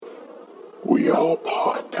We all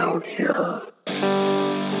pod down here.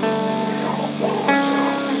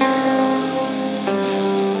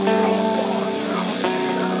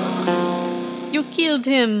 You killed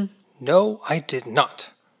him. No, I did not.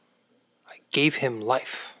 I gave him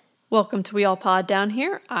life. Welcome to We All Pod Down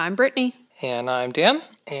Here. I'm Brittany. And I'm Dan,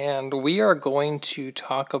 and we are going to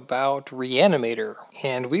talk about Reanimator.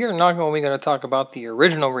 And we are not only going to talk about the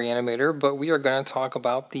original Reanimator, but we are going to talk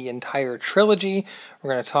about the entire trilogy.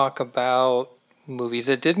 We're going to talk about movies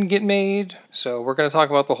that didn't get made. So we're going to talk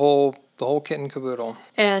about the whole kit and caboodle.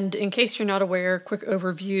 And in case you're not aware, quick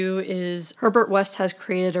overview is Herbert West has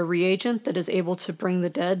created a reagent that is able to bring the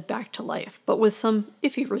dead back to life, but with some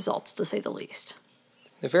iffy results, to say the least.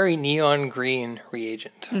 A very neon green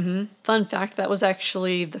reagent. Mm-hmm. Fun fact, that was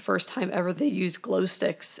actually the first time ever they used glow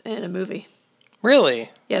sticks in a movie.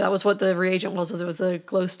 Really? Yeah, that was what the reagent was it was a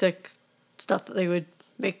glow stick stuff that they would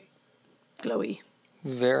make glowy.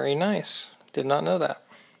 Very nice. Did not know that.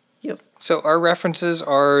 Yep. So our references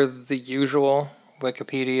are the usual: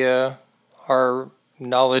 Wikipedia, our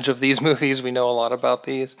knowledge of these movies. We know a lot about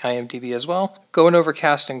these. IMDb as well. Going over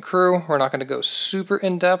cast and crew, we're not going to go super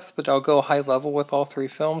in-depth, but I'll go high level with all three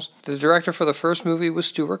films. The director for the first movie was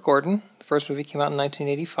Stuart Gordon. The first movie came out in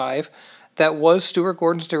 1985. That was Stuart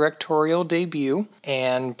Gordon's directorial debut,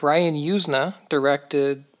 and Brian Yuzna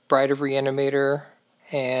directed Bride of Reanimator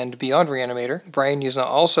and Beyond Reanimator. Brian Yuzna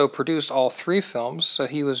also produced all three films, so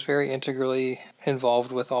he was very integrally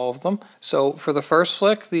involved with all of them. So for the first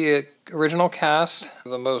flick, the original cast,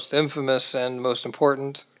 the most infamous and most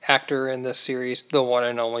important actor in this series, the one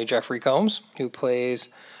and only Jeffrey Combs, who plays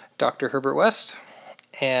Dr. Herbert West.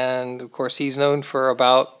 And, of course, he's known for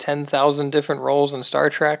about 10,000 different roles in Star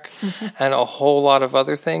Trek and a whole lot of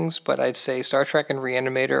other things. But I'd say Star Trek and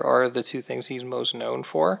Reanimator are the two things he's most known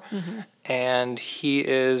for. Mm-hmm. And he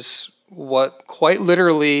is what quite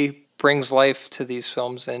literally brings life to these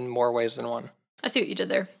films in more ways than one. I see what you did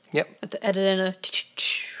there. Yep. At the edit in a...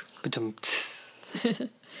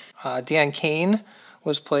 Dan Kane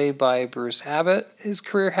was played by Bruce Abbott. His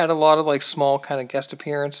career had a lot of small kind of guest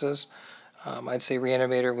appearances. I'd say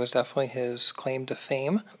Reanimator was definitely his claim to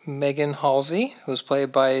fame. Megan Halsey was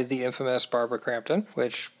played by the infamous Barbara Crampton,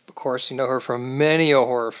 which, of course, you know her from many a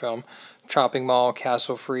horror film. Chopping Mall,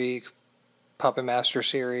 Castle Freak, Puppet Master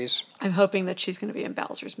series. I'm hoping that she's going to be in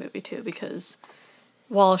Bowser's movie, too, because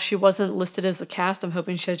while she wasn't listed as the cast, I'm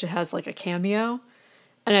hoping she has, a cameo.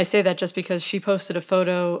 And I say that just because she posted a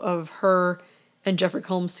photo of her and Jeffrey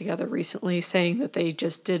Combs together recently, saying that they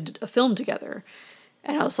just did a film together.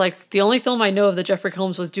 And I was like, the only film I know of that Jeffrey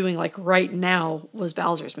Combs was doing right now was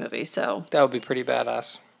Bowser's movie. So that would be pretty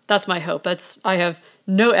badass. That's my hope. I have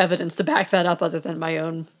no evidence to back that up other than my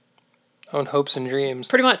own hopes and dreams.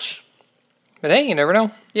 Pretty much. But hey, you never know.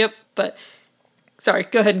 Yep. But sorry,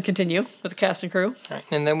 go ahead and continue with the cast and crew. All right.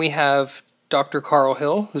 And then we have Dr. Carl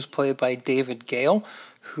Hill, who's played by David Gale,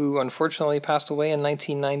 who unfortunately passed away in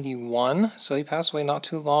 1991. So he passed away not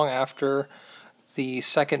too long after the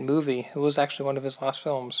second movie. It was actually one of his last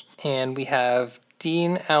films. And we have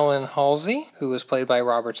Dean Allen Halsey, who was played by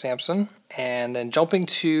Robert Sampson. And then jumping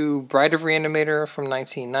to Bride of Reanimator from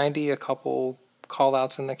 1990, a couple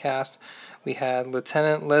call-outs in the cast. We had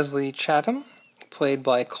Lieutenant Leslie Chatham, played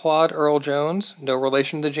by Claude Earl Jones, no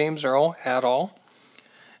relation to James Earl at all.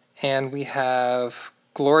 And we have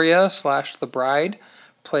Gloria / The Bride,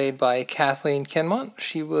 played by Kathleen Kinmont.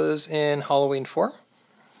 She was in Halloween 4.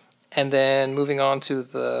 And then moving on to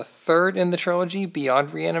the third in the trilogy,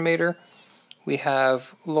 Beyond Reanimator, we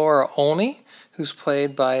have Laura Olney, who's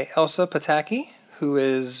played by Elsa Pataky, who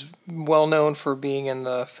is well known for being in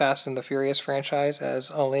the Fast and the Furious franchise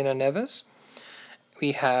as Elena Neves.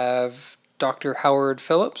 We have Dr. Howard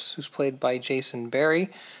Phillips, who's played by Jason Barry.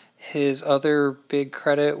 His other big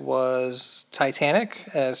credit was Titanic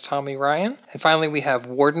as Tommy Ryan. And finally, we have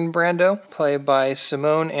Warden Brando, played by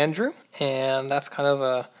Simone Andrew. And that's kind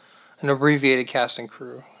of an abbreviated cast and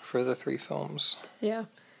crew for the three films. Yeah.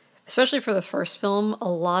 Especially for the first film, a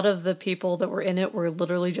lot of the people that were in it were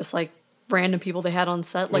literally just random people they had on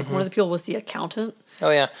set. One of the people was the accountant. Oh,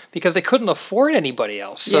 yeah. Because they couldn't afford anybody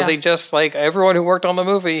else. So they just, everyone who worked on the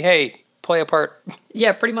movie, hey, play a part.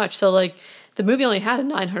 Yeah, pretty much. So, the movie only had a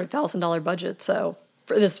 $900,000 budget. So,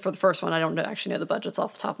 this is for the first one. I don't actually know the budgets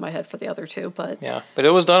off the top of my head for the other two. But yeah, but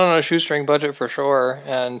it was done on a shoestring budget for sure.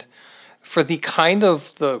 And for the kind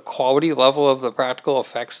of the quality level of the practical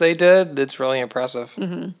effects they did, it's really impressive.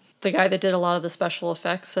 Mm-hmm. The guy that did a lot of the special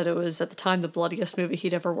effects said it was, at the time, the bloodiest movie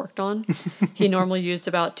he'd ever worked on. He normally used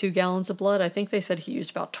about 2 gallons of blood. I think they said he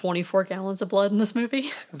used about 24 gallons of blood in this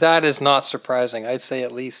movie. That is not surprising. I'd say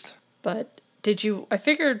at least. But I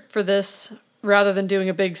figured for this, rather than doing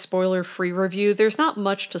a big spoiler-free review, there's not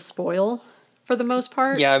much to spoil for the most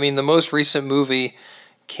part. Yeah, I mean, the most recent movie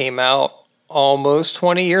came out almost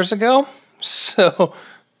 20 years ago. So,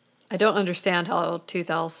 I don't understand how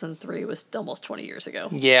 2003 was almost 20 years ago.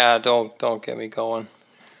 yeah, don't get me going.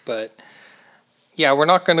 But yeah, we're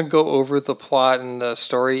not going to go over the plot and the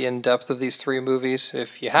story in depth of these three movies.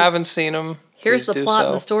 If you haven't seen them, Here's please the do plot so.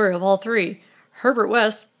 and the story of all three. Herbert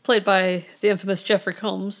West, played by the infamous Jeffrey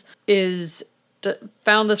Combs, is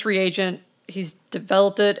found this reagent. He's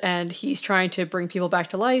developed it, and he's trying to bring people back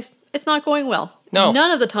to life. It's not going well. No.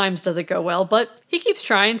 None of the times does it go well, but he keeps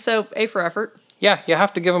trying, so A for effort. Yeah, you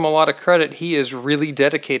have to give him a lot of credit. He is really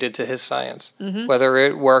dedicated to his science, whether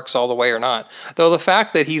it works all the way or not. Though the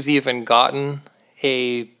fact that he's even gotten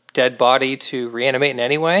a dead body to reanimate in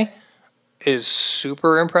any way is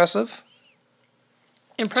super impressive.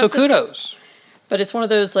 Impressive. So kudos. But it's one of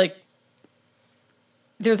those, like,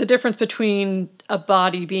 there's a difference between a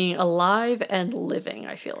body being alive and living,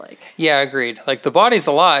 I feel like. Yeah, agreed. Like, the body's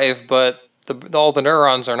alive, but all the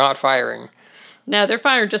neurons are not firing. Now, they're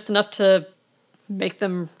firing just enough to make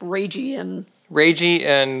them ragey and... Ragey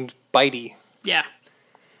and bitey. Yeah.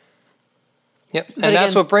 Yep. But And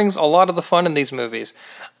that's again- what brings a lot of the fun in these movies.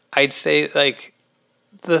 I'd say, like,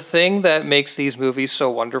 the thing that makes these movies so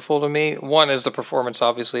wonderful to me, one is the performance,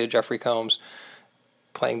 obviously, of Jeffrey Combs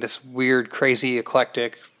playing this weird, crazy,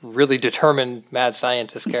 eclectic, really determined mad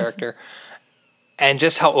scientist character, and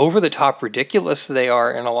just how over-the-top ridiculous they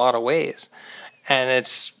are in a lot of ways. And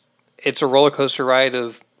it's a roller coaster ride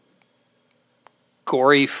of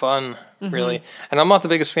gory fun, really. And I'm not the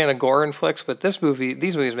biggest fan of gore in flicks, but these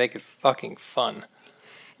movies make it fucking fun.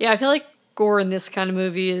 Yeah, I feel like gore in this kind of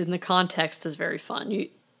movie in the context is very fun.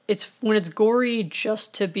 It's when it's gory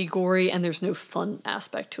just to be gory and there's no fun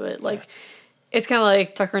aspect to it. Like, it's kind of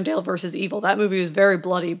like Tucker and Dale versus Evil. That movie was very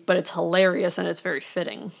bloody, but it's hilarious and it's very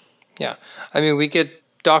fitting. Yeah. I mean, we get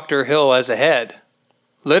Dr. Hill as a head.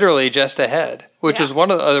 Literally just a head, which Yeah. was one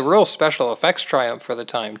of the real special effects triumph for the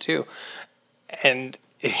time, too. And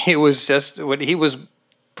he was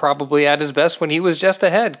probably at his best when he was just a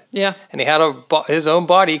head. Yeah. And he had his own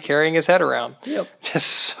body carrying his head around. Yep. Just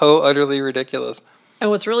so utterly ridiculous. And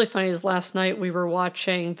what's really funny is last night we were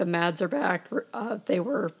watching The Mads Are Back. They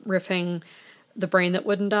were riffing The Brain That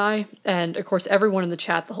Wouldn't Die. And, of course, everyone in the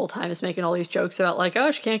chat the whole time is making all these jokes about, like, oh,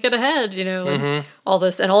 she can't get ahead, and all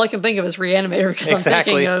this. And all I can think of is Reanimator because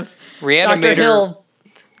Exactly. I'm thinking of Reanimator. Dr. Hill.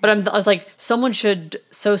 But I was like, someone should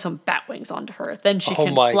sew some bat wings onto her. Then she Oh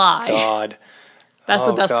can my fly. God. That's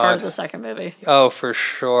the Oh, best part God. of the second movie. Oh, for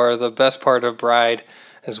sure. The best part of Bride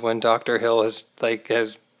is when Dr. Hill has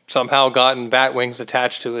somehow gotten bat wings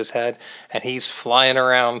attached to his head, and he's flying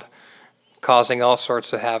around, causing all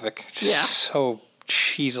sorts of havoc. Just Yeah. so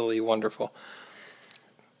cheesily wonderful.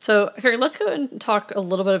 So, okay, let's go and talk a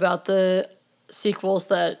little bit about the sequels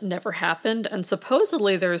that never happened. And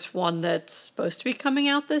supposedly there's one that's supposed to be coming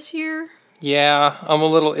out this year. Yeah, I'm a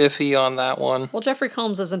little iffy on that one. Well, Jeffrey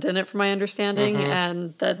Combs isn't in it, from my understanding,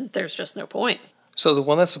 and then there's just no point. So the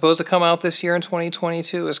one that's supposed to come out this year in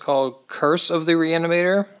 2022 is called Curse of the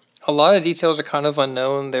Reanimator. A lot of details are kind of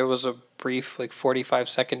unknown. There was a brief,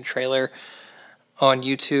 45-second trailer on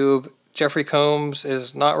YouTube. Jeffrey Combs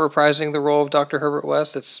is not reprising the role of Dr. Herbert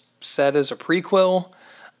West. It's said as a prequel.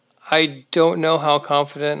 I don't know how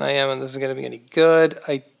confident I am and this is going to be any good.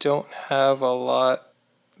 I don't have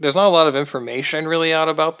there's not a lot of information really out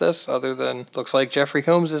about this other than looks like Jeffrey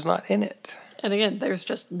Combs is not in it. And again, there's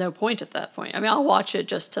just no point at that point. I mean, I'll watch it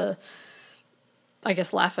just to, I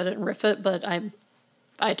guess, laugh at it and riff it, but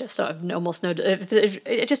I just have almost no,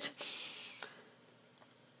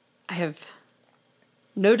 I have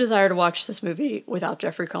no desire to watch this movie without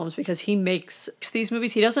Jeffrey Combs because he makes these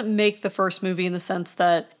movies. He doesn't make the first movie in the sense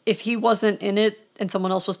that if he wasn't in it and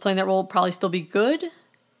someone else was playing that role, it'd probably still be good.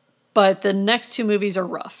 But the next two movies are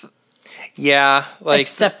rough. Yeah,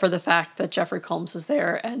 Except for the fact that Jeffrey Combs is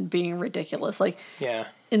there and being ridiculous. Like, yeah.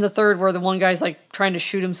 in the third, where the one guy's like trying to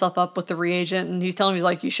shoot himself up with the reagent, and he's telling him, he's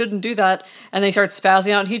like, you shouldn't do that. And they start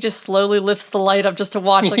spazzing out, and he just slowly lifts the light up just to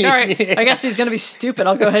watch. Like, all right, I guess if he's going to be stupid,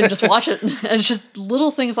 I'll go ahead and just watch it. And it's just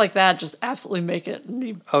little things like that just absolutely make it.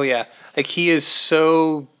 Oh, yeah. He is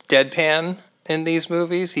so deadpan in these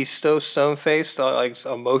movies. He's so stone-faced,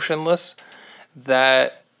 so emotionless,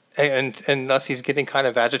 that... And thus he's getting kind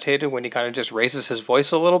of agitated when he kind of just raises his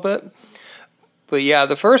voice a little bit. But yeah,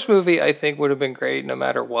 the first movie I think would have been great no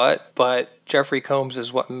matter what, but Jeffrey Combs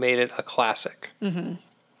is what made it a classic. Mm-hmm.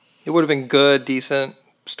 It would have been good, decent,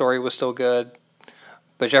 story was still good,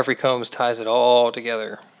 but Jeffrey Combs ties it all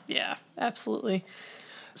together. Yeah, absolutely.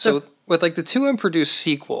 So with the two unproduced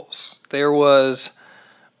sequels, there was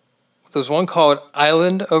There's one called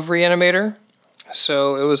Island of Reanimator.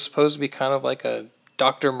 So it was supposed to be kind of like a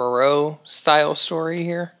Dr. Moreau style story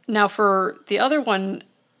here. Now, for the other one,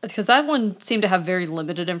 because that one seemed to have very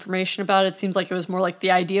limited information about it. It seems like it was more like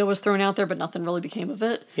the idea was thrown out there, but nothing really became of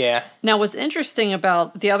it. Yeah. Now, what's interesting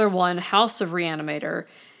about the other one, House of Reanimator,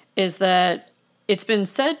 is that it's been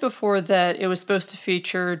said before that it was supposed to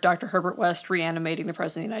feature Dr. Herbert West reanimating the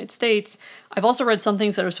President of the United States. I've also read some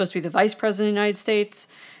things that it was supposed to be the Vice President of the United States,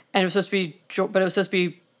 and it was supposed to be, but it was supposed to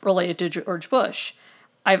be related to George Bush.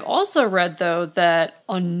 I've also read, though, that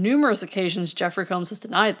on numerous occasions Jeffrey Combs has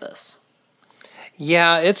denied this.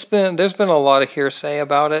 Yeah, there's been a lot of hearsay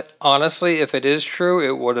about it. Honestly, if it is true,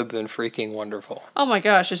 it would have been freaking wonderful. Oh my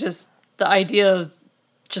gosh, it's just the idea of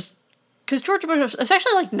just because George Bush,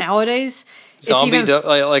 especially like nowadays,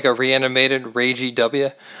 Like a reanimated Ragey W.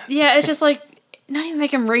 Yeah, it's just like not even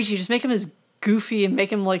make him ragey, just make him as goofy and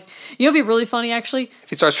make him like it'd be really funny actually.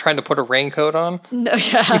 If he starts trying to put a raincoat on. No,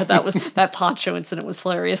 yeah, that poncho incident was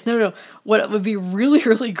hilarious. No, what would be really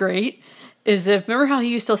really great is if remember how he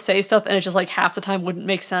used to say stuff and it just like half the time wouldn't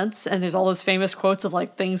make sense, and there's all those famous quotes of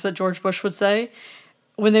like things that George Bush would say.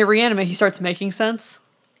 When they reanimate, he starts making sense.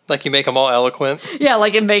 Like you make them all eloquent. Yeah,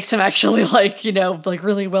 like it makes him actually like like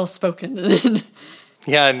really well spoken.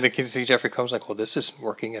 Yeah, and you can see Jeffrey Combs like, well, this isn't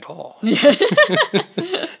working at all. Yeah.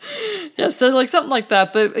 Yeah, so like something like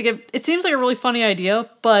that. But again, it seems like a really funny idea.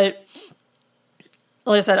 But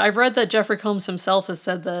like I said, I've read that Jeffrey Combs himself has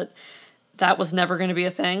said that was never going to be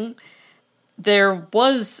a thing. There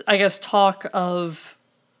was, I guess, talk of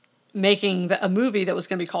making a movie that was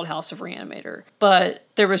going to be called House of Reanimator. But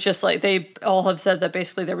there was just like, they all have said that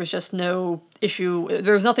basically there was just no issue.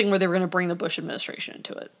 There was nothing where they were going to bring the Bush administration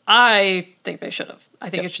into it. I think they should have. I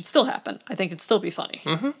think it should still happen. I think it'd still be funny.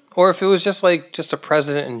 Mm-hmm. Or if it was just a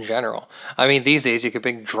president in general. I mean, these days you could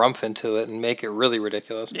bring Trump into it and make it really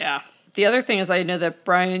ridiculous. Yeah. The other thing is I know that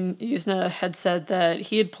Brian Usna had said that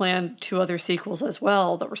he had planned 2 other sequels as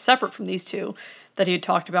well that were separate from these 2 that he had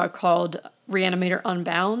talked about called Reanimator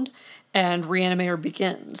Unbound and Reanimator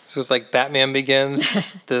Begins. So it's like Batman Begins.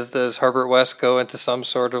 Does Herbert West go into some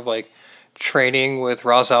sort of like training with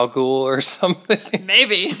Ra's al Ghul or something?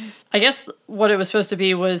 Maybe. I guess what it was supposed to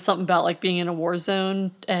be was something about like being in a war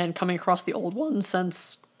zone and coming across the old ones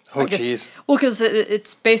since... Oh, jeez. Well, because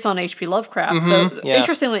it's based on H.P. Lovecraft. Mm-hmm, yeah.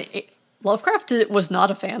 Interestingly, Lovecraft was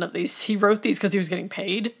not a fan of these. He wrote these because he was getting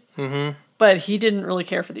paid. Mm-hmm. But he didn't really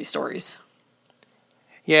care for these stories.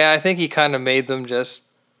 Yeah, I think he kind of made them just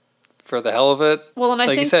for the hell of it. Well, and I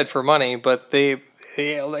think, you said, for money, but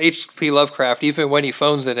H.P. Lovecraft, even when he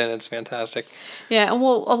phones it in, it's fantastic. Yeah, and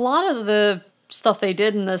well, a lot of the stuff they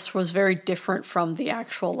did in this was very different from the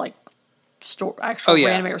actual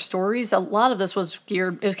Reanimator stories. A lot of this was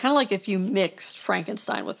geared. It was kind of like if you mixed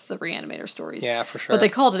Frankenstein with the Reanimator stories. Yeah, for sure. But they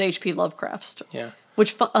called it H.P. Lovecraft. Yeah.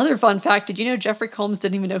 Which other fun fact? Did you know Jeffrey Combs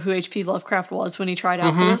didn't even know who H.P. Lovecraft was when he tried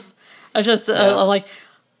out for this? I just I'm like,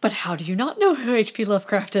 but how do you not know who H.P.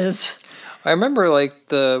 Lovecraft is? I remember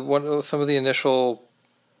some of the initial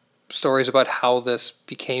stories about how this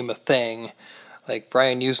became a thing. Like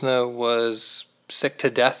Brian Usna was sick to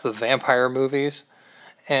death of vampire movies,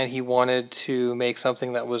 and he wanted to make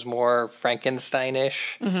something that was more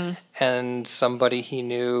Frankenstein-ish. Mm-hmm. And somebody he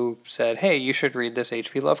knew said, "Hey, you should read this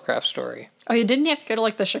H.P. Lovecraft story." Oh, didn't you have to go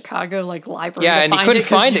to the Chicago library? Yeah, and he couldn't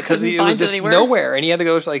find it because it was just anywhere? nowhere, and he had to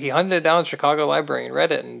go he hunted it down in the Chicago library and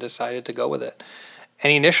read it and decided to go with it.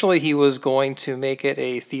 And initially, he was going to make it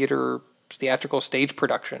a theatrical stage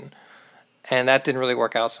production, and that didn't really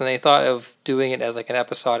work out. So they thought of doing it as an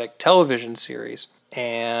episodic television series.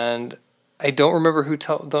 And I don't remember who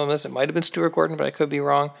told them this. It might have been Stuart Gordon, but I could be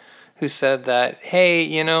wrong. Who said that, hey,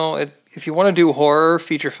 if you want to do horror,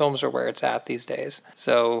 feature films are where it's at these days.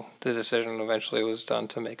 So the decision eventually was done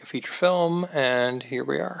to make a feature film, and here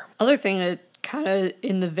we are. Other thing that kind of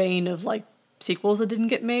in the vein of sequels that didn't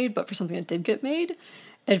get made, but for something that did get made,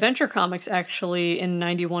 Adventure Comics actually in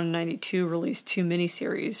 91 and 92 released 2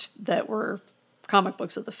 miniseries that were comic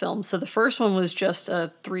books of the film. So the first one was just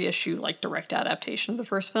a 3-issue direct adaptation of the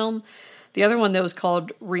first film. The other one that was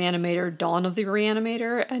called Reanimator: Dawn of the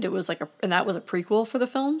Reanimator, and it was and that was a prequel for the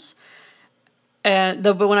films.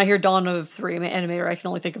 But when I hear Dawn of the Reanimator, I can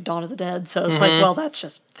only think of Dawn of the Dead. So it's well, that's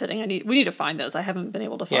just fitting. We need to find those. I haven't been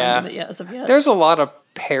able to find them as of yet. There's a lot of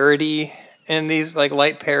parody in these,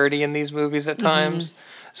 light parody in these movies at times.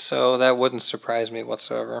 So that wouldn't surprise me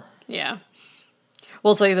whatsoever. Yeah.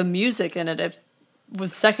 Well, it's the music in it. The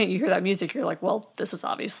second you hear that music, you're like, well, this is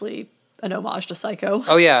obviously an homage to Psycho.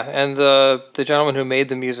 Oh, yeah. And the gentleman who made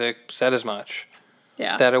the music said as much.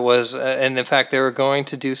 Yeah. That it was, and in fact, they were going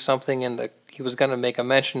to do something in the he was going to make a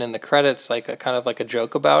mention in the credits, like a kind of like a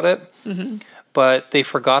joke about it, but they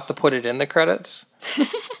forgot to put it in the credits.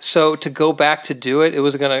 So to go back to do it, it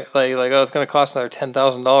was gonna it's gonna cost another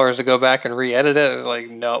 $10,000 to go back and re-edit it. It was like,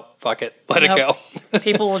 nope, fuck it, let it go.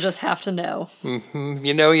 People will just have to know.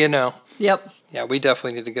 You know. Yep. Yeah, we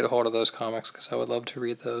definitely need to get a hold of those comics because I would love to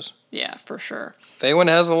read those. Yeah, for sure. If anyone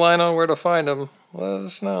has a line on where to find them, let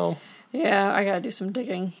us know. Yeah, I gotta do some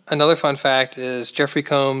digging. Another fun fact is Jeffrey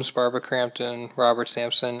Combs, Barbara Crampton, Robert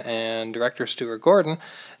Sampson, and director Stuart Gordon,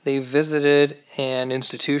 they visited an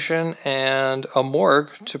institution and a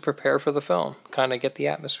morgue to prepare for the film, kind of get the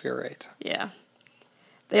atmosphere right. Yeah.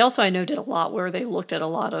 They also, I know, did a lot where they looked at a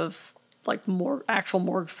lot of like more actual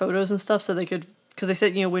morgue photos and stuff so they could, because they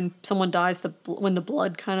said, when someone dies, when the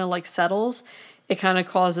blood kind of like settles, it kind of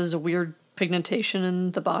causes a weird pigmentation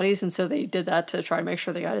in the bodies, and so they did that to try to make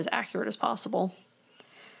sure they got as accurate as possible.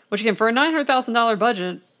 Which again, for a $900,000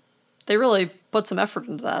 budget, they really put some effort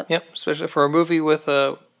into that. Yep, especially for a movie with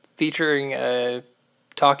featuring a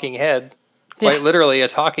talking head, quite literally a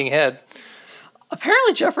talking head.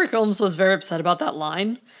 Apparently, Jeffrey Combs was very upset about that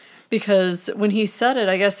line because when he said it,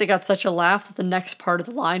 I guess it got such a laugh that the next part of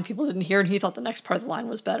the line people didn't hear, and he thought the next part of the line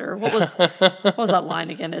was better. What was that line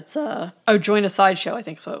again? It's join a sideshow, I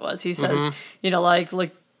think is what it was. He says,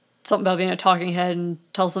 like something about being a talking head and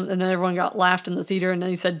tells them, and then everyone got laughed in the theater, and then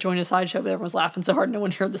he said join a sideshow, but everyone was laughing so hard no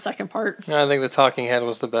one heard the second part. I think the talking head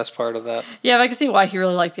was the best part of that. Yeah, but I can see why he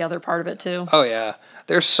really liked the other part of it too. Oh yeah.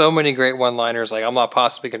 There's so many great one-liners. Like, I'm not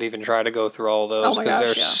possibly going to even try to go through all of those because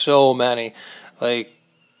there's so many. Like,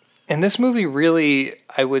 and this movie really,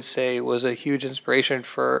 I would say, was a huge inspiration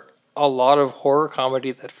for a lot of horror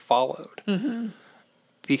comedy that followed. Mm-hmm.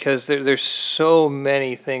 Because there's so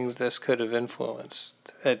many things this could have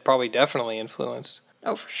influenced. It probably definitely influenced.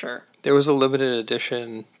 Oh, for sure. There was a limited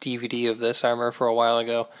edition DVD of this, I remember, for a while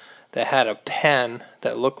ago, that had a pen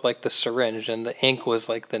that looked like the syringe, and the ink was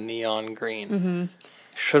like the neon green. Mm-hmm.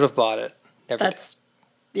 Should have bought it. Never did.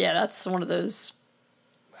 Yeah, that's one of those.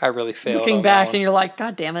 I really failed. Looking back, and you're like,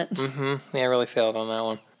 God damn it. Mm-hmm. Yeah, I really failed on that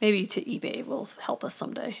one. Maybe to eBay will help us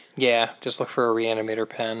someday. Yeah, just look for a Reanimator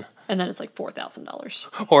pen. And then it's like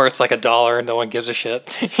 $4,000. Or it's like $1 and no one gives a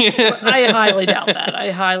shit. I highly doubt that.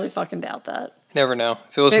 I highly fucking doubt that. Never know.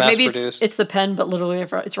 If it was mass produced. Maybe it's the pen, but literally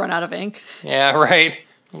it's run out of ink. Yeah, right.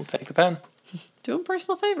 We'll take the pen. Do him a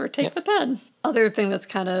personal favor. Take the pen. Other thing that's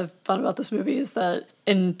kind of fun about this movie is that,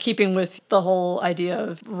 in keeping with the whole idea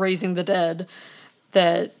of raising the dead,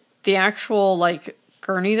 that the actual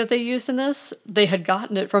gurney that they used in this, they had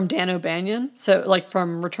gotten it from Dan O'Bannon, so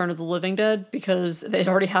from Return of the Living Dead, because they'd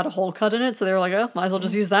already had a hole cut in it, so they were like, oh, might as well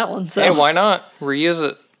just use that one. So hey, why not reuse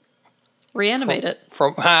it? Reanimate it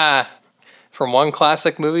from one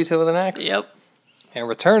classic movie to the next. Yep. And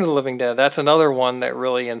Return of the Living Dead, that's another one that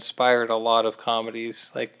really inspired a lot of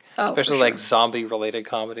comedies, especially zombie-related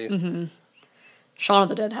comedies. Mm-hmm. Shaun of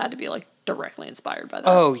the Dead had to be directly inspired by that.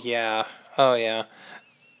 Oh yeah.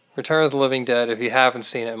 Return of the Living Dead, if you haven't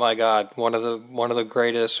seen it, my God, one of the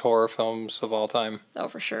greatest horror films of all time. Oh,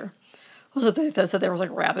 for sure. Was it that said there was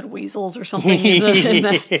rabid weasels or something in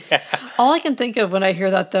that? Yeah. All I can think of when I hear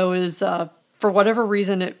that though is for whatever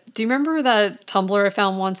reason, do you remember that Tumblr I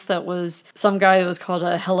found once that was some guy that was called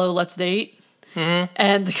Hello, Let's Date? Mm-hmm.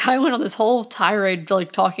 And the guy went on this whole tirade,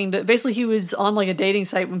 talking to, basically he was on a dating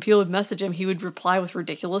site. When people would message him, he would reply with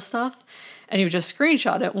ridiculous stuff. And he would just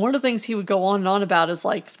screenshot it. And one of the things he would go on and on about is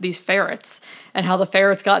these ferrets and how the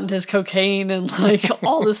ferrets got into his cocaine and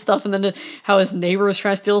all this stuff. And then how his neighbor was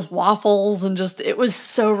trying to steal his waffles, and it was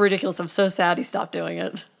so ridiculous. I'm so sad he stopped doing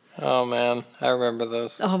it. Oh man, I remember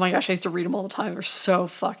those. Oh my gosh, I used to read them all the time. They're so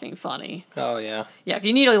fucking funny. Oh yeah. Yeah, if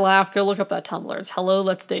you need a laugh, go look up that Tumblr. It's Hello,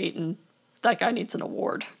 Let's Date, and that guy needs an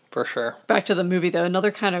award. For sure. Back to the movie though,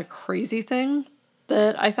 another kind of crazy thing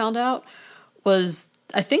that I found out was,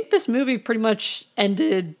 I think this movie pretty much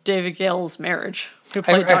ended David Gale's marriage.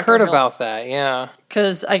 I heard about that, yeah.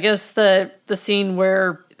 Because I guess the scene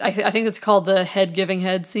where, I think it's called the head giving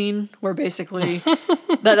head scene, where basically,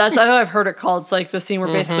 that's how I've heard it called. It's the scene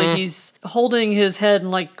where basically he's holding his head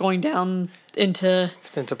and going down into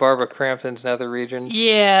Barbara Crampton's nether regions.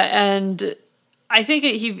 Yeah, and I think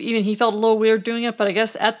he felt a little weird doing it, but I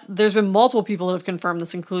guess there's been multiple people that have confirmed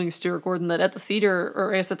this, including Stuart Gordon, that at the theater,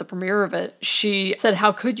 or I guess at the premiere of it, she said,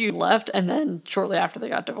 "How could you?" left, and then shortly after they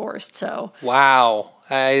got divorced. So wow,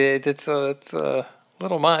 it's a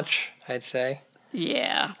little much, I'd say.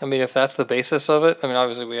 Yeah. I mean, if that's the basis of it,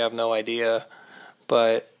 obviously we have no idea,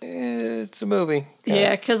 but it's a movie.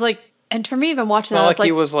 Yeah, because and for me, even watching that,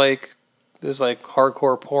 he was it was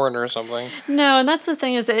hardcore porn or something. No, and that's the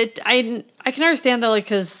thing is, I can understand that,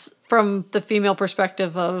 because from the female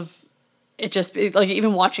perspective of, it just, like,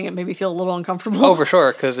 even watching it made me feel a little uncomfortable. Oh, for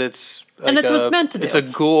sure, because it's like and that's what it's meant to do. It's a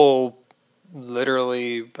ghoul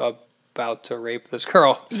literally about to rape this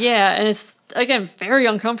girl. Yeah, and it's, again, very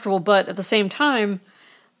uncomfortable, but at the same time,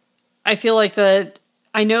 I feel like that,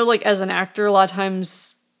 I know, like, as an actor, a lot of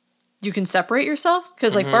times you can separate yourself,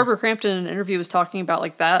 because, like, Barbara Crampton in an interview was talking about,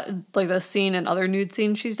 like, that, like, the scene and other nude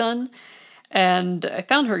scenes she's done, and I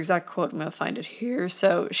found her exact quote. I'm going to find it here.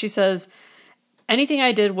 So she says, anything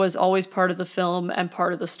I did was always part of the film and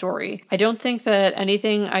part of the story. I don't think that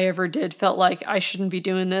anything I ever did felt like I shouldn't be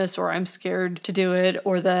doing this, or I'm scared to do it,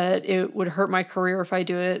 or that it would hurt my career if I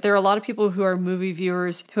do it. There are a lot of people who are movie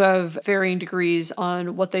viewers who have varying degrees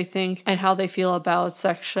on what they think and how they feel about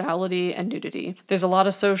sexuality and nudity. There's a lot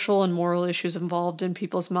of social and moral issues involved in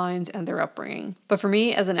people's minds and their upbringing. But for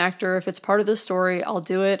me, as an actor, if it's part of the story, I'll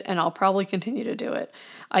do it, and I'll probably continue to do it.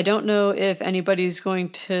 I don't know if anybody's going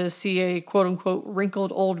to see a quote-unquote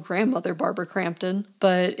wrinkled old grandmother Barbara Crampton,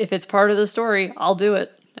 but if it's part of the story, I'll do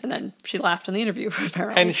it. And then she laughed in the interview,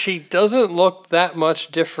 apparently. And she doesn't look that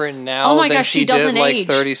much different now than she did like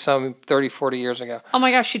 30, 40 years ago. Oh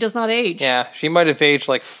my gosh, she does not age. Yeah, she might have aged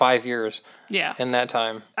like 5 years. Yeah. In that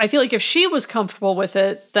time. I feel like if she was comfortable with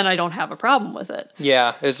it, then I don't have a problem with it.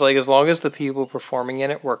 Yeah, it's like as long as the people performing in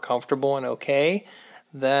it were comfortable and okay,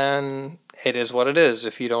 then it is what it is.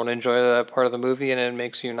 If you don't enjoy that part of the movie and it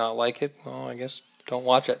makes you not like it, well, I guess don't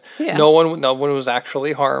watch it. Yeah. No one was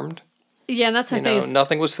actually harmed. Yeah, and that's my thing.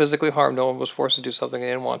 Nothing was physically harmed. No one was forced to do something they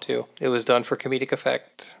didn't want to. It was done for comedic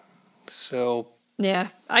effect. So yeah,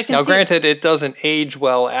 I can. Now, granted, it doesn't age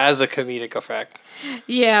well as a comedic effect.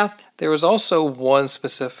 Yeah. There was also one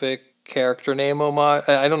specific character name homage.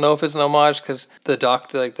 I don't know if it's an homage because the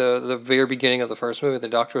doctor, like the very beginning of the first movie, the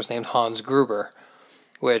doctor was named Hans Gruber,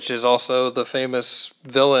 which is also the famous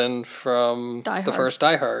villain from the first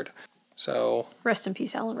Die Hard. So rest in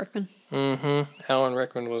peace, Alan Rickman. Mm-hmm. Alan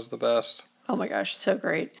Rickman was the best. Oh my gosh, so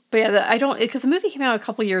great. But yeah, I don't, because the movie came out a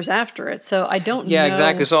couple years after it, so I don't know. Yeah,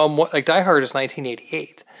 exactly. So like Die Hard is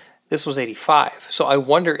 1988. This was 85. So I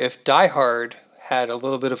wonder if Die Hard had a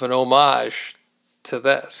little bit of an homage to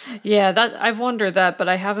this. Yeah, that I've wondered that, but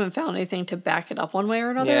I haven't found anything to back it up one way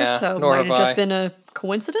or another. Yeah, so nor might have have just I. been a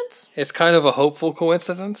coincidence. It's kind of a hopeful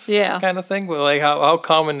coincidence, yeah, kind of thing. But like, how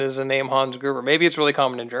common is the name Hans Gruber? Maybe it's really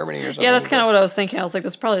common in Germany or something. Yeah, that's kind of what I was thinking. I was like,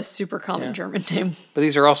 that's probably a super common German name. But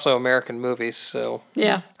these are also American movies, so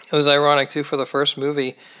yeah, it was ironic too. For the first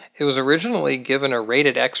movie, it was originally given a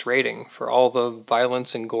rated X rating for all the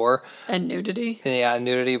violence and gore and nudity. Yeah,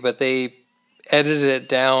 nudity, but they edited it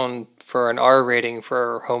down for an R rating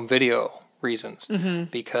for home video reasons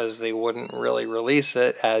because they wouldn't really release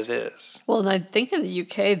it as is. Well, and I think in the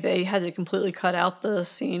UK they had to completely cut out the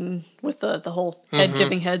scene with the whole head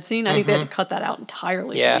giving head scene. I think they had to cut that out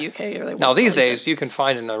entirely for the UK. Or they now these days you can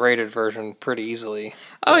find an unrated version pretty easily.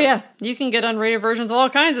 Oh yeah, you can get unrated versions of all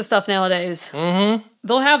kinds of stuff nowadays.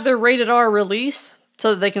 They'll have their rated R release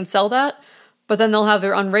so that they can sell that, but then they'll have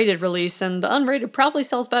their unrated release, and the unrated probably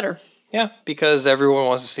sells better. Yeah, because everyone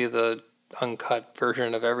wants to see the uncut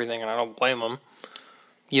version of everything, and I don't blame them.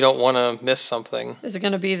 You don't want to miss something. Is it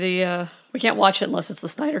going to be the... we can't watch it unless it's the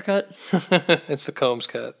Snyder cut. It's the Combs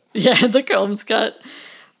cut. Yeah, the Combs cut.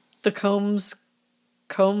 The comb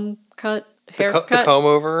cut? Haircut? The comb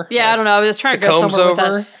over? Yeah, I don't know. I was trying to go somewhere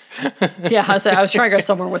with that. Yeah, I was trying to go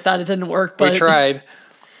somewhere with that. It didn't work, but... We tried.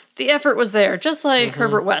 The effort was there, just like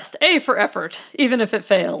Herbert West. A for effort, even if it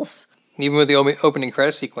fails. Even with the opening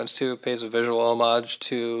credit sequence, too, it pays a visual homage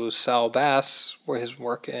to Saul Bass, where his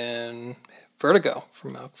work in Vertigo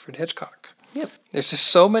from Alfred Hitchcock. Yep. There's just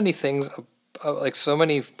so many things, like so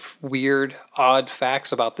many weird, odd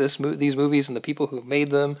facts about these movies and the people who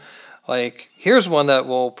made them. Like, here's one that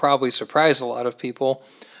will probably surprise a lot of people.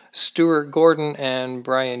 Stuart Gordon and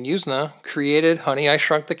Brian Usna created Honey, I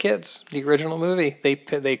Shrunk the Kids, the original movie. They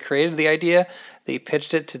created the idea. They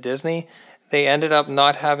pitched it to Disney. They ended up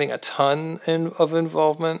not having a ton of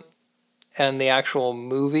involvement in the actual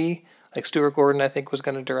movie. Like Stuart Gordon, I think, was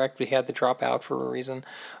going to direct, but he had to drop out for a reason.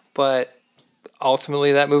 But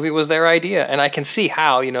ultimately, that movie was their idea. And I can see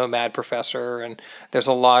how, Mad Professor, and there's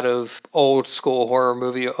a lot of old school horror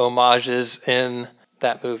movie homages in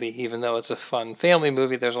that movie. Even though it's a fun family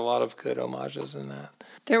movie, there's a lot of good homages in that.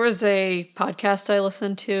 There was a podcast I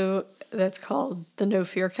listened to that's called the No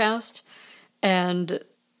Fear Cast, and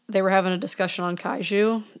they were having a discussion on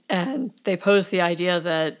kaiju, and they posed the idea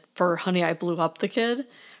that for Honey, I Blew Up the Kid,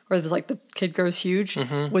 where the kid grows huge,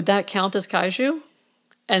 would that count as kaiju?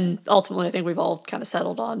 And ultimately, I think we've all kind of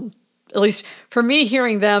settled on At least for me,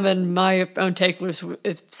 hearing them and my own take was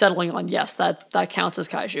settling on yes, that counts as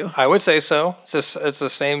kaiju. I would say so. It's the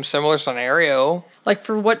same similar scenario. Like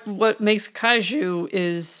for what makes kaiju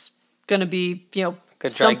is going to be A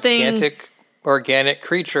something gigantic organic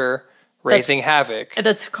creature raising havoc.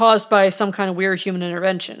 that's caused by some kind of weird human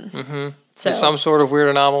intervention. Mm-hmm. So Some sort of weird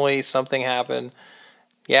anomaly, something happened.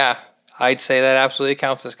 Yeah, I'd say that absolutely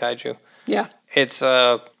counts as kaiju. yeah. It's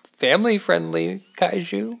a family-friendly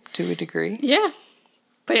kaiju to a degree. Yeah.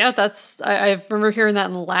 But yeah, I remember hearing that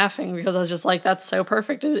and laughing because I was just like, that's so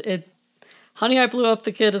perfect. Honey, I Blew Up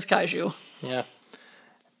the Kid is kaiju. Yeah.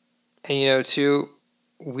 And too,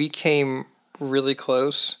 we came really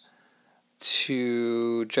close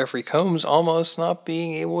to Jeffrey Combs almost not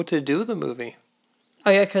being able to do the movie.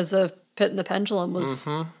 Oh yeah, because of Pit and the Pendulum was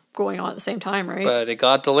going on at the same time, right? But it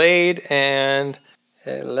got delayed and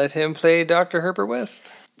it let him play Dr. Herbert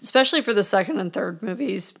West. Especially for the second and third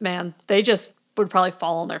movies, man, they just would probably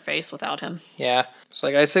fall on their face without him. Yeah. It's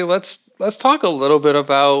like I say, let's talk a little bit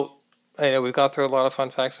about, I know we've got through a lot of fun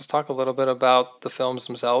facts. Let's talk a little bit about the films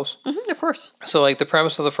themselves. Of course. So like the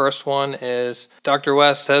premise of the first one is Dr.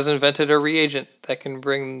 West has invented a reagent that can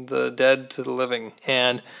bring the dead to the living.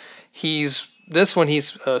 And he's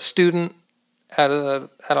a student at a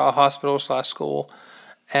hospital / school.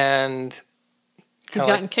 And He's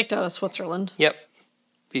gotten kicked out of Switzerland. Yep.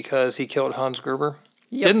 Because he killed Hans Gruber.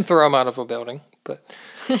 Yep. Didn't throw him out of a building, but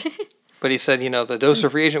he said, the dose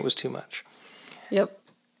of reagent was too much. Yep.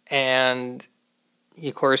 And,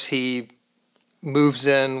 of course, he moves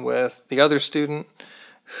in with the other student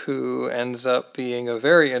who ends up being a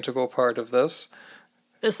very integral part of this.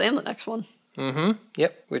 This and the next one. Mm-hmm.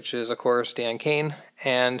 Yep. Which is, of course, Dan Cain.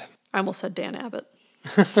 And I almost said Dan Abbott.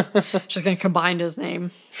 Just going to combine his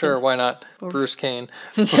name. Sure, why not? Bruce Cain.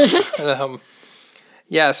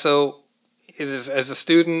 Yeah, so as a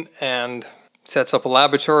student and sets up a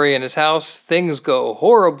laboratory in his house, things go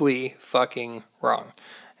horribly fucking wrong.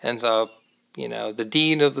 Ends up, the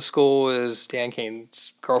dean of the school is Dan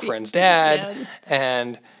Cain's girlfriend's dad,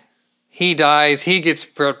 and he dies. He gets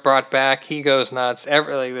brought back. He goes nuts.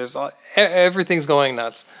 Everything's going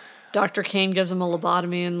nuts. Dr. Cain gives him a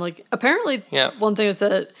lobotomy, and apparently, Yeah. one thing was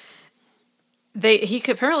that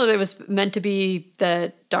apparently it was meant to be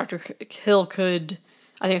that Dr. Hill could.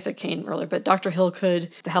 I think I said Cain earlier, but Dr. Hill could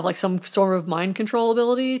have some sort of mind control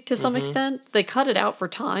ability to some extent. They cut it out for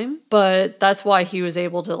time, but that's why he was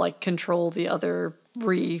able to control the other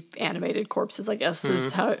reanimated corpses, I guess,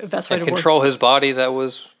 is how the best way to control his body that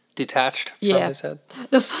was detached from his head.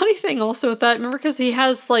 The funny thing also with that, remember, because he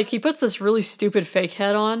has he puts this really stupid fake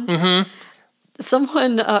head on. Mm-hmm.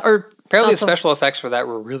 Someone Apparently the special effects for that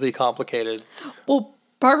were really complicated. Well,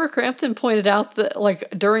 Barbara Crampton pointed out that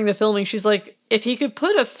during the filming, she's like, if he could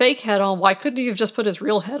put a fake head on, why couldn't he have just put his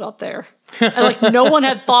real head up there? And no one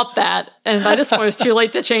had thought that. And by this point, it was too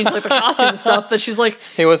late to change the costume and stuff. But she's like,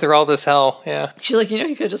 he went through all this hell. Yeah. She's like,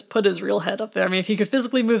 he could just put his real head up there. I mean, if he could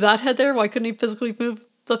physically move that head there, why couldn't he physically move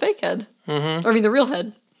the fake head? Mm-hmm. I mean, the real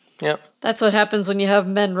head. Yep. That's what happens when you have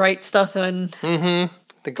men write stuff in. Mm-hmm.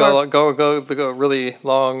 They go really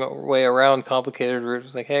long way around complicated route.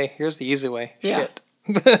 It's like, hey, here's the easy way. Yeah. Shit.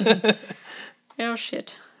 Oh,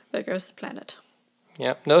 shit. There goes the planet.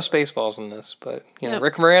 Yep. No Spaceballs in this, but, Yep.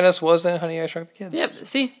 Rick Moranis was in Honey, I Shrunk the Kids. Yep.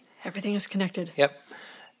 See? Everything is connected. Yep.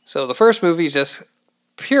 So the first movie is just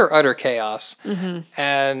pure, utter chaos. Mm-hmm.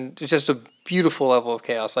 And just a beautiful level of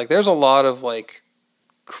chaos. There's a lot of,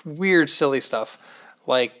 weird, silly stuff.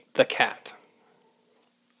 Like the cat.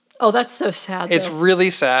 Oh, that's so sad. It's really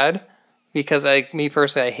sad because me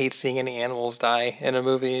personally, I hate seeing any animals die in a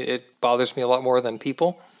movie. It bothers me a lot more than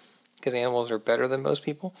people because animals are better than most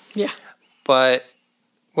people. Yeah. But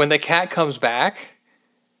when the cat comes back,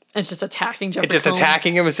 it's just attacking Jeffrey It's just Combs.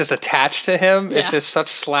 attacking him. It's just attached to him. Yeah. It's just such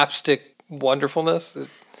slapstick wonderfulness.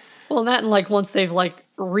 Well, and that, and once they've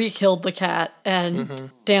re-killed the cat,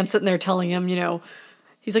 and Dan's sitting there telling him,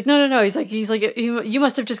 he's like, no. He's like, you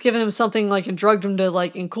must have just given him something and drugged him to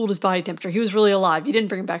and cooled his body temperature. He was really alive. You didn't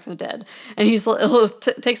bring him back from the dead. And he's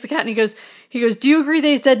takes the cat and he goes, do you agree that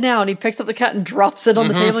he's dead now? And he picks up the cat and drops it on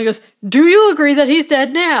the table and goes, do you agree that he's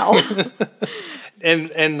dead now?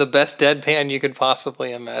 And the best deadpan you could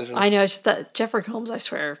possibly imagine. I know, it's just that Jeffrey Combs, I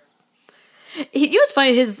swear. What's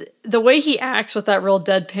funny, the way he acts with that real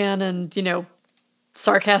deadpan and,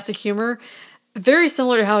 sarcastic humor, very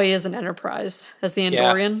similar to how he is in Enterprise as the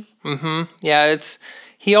Andorian. Yeah. Mm-hmm. Yeah,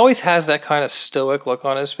 he always has that kind of stoic look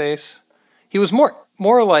on his face. He was more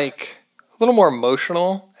a little more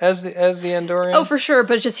emotional as the Andorian. Oh, for sure,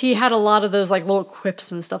 but he had a lot of those little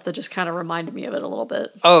quips and stuff that just kind of reminded me of it a little bit.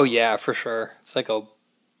 Oh yeah, for sure. It's like a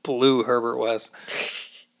blue Herbert West.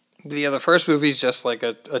 the first movie's just like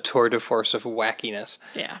a tour de force of wackiness.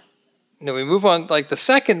 Yeah. Then we move on, like the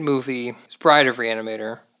second movie is Bride of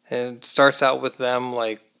Reanimator. And it starts out with them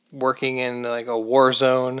like working in like a war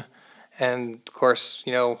zone. And of course,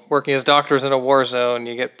 you know, working as doctors in a war zone,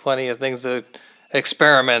 you get plenty of things to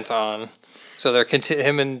experiment on. So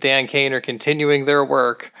him and Dan Kane are continuing their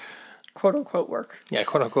work. Quote unquote work. Yeah,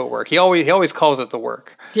 quote unquote work. He always calls it the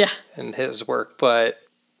work. Yeah. In his work. But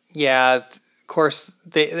yeah, of course,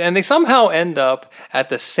 they somehow end up at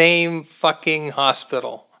the same fucking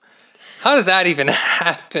hospital. How does that even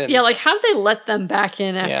happen? Yeah, like how did they let them back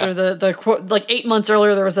in after the like 8 months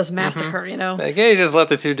earlier there was this massacre, you know? Like, yeah, you just let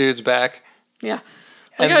the two dudes back. Yeah.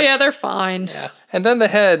 Like, oh yeah, they're fine. Yeah. And then the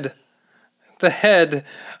head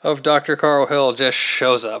of Dr. Carl Hill just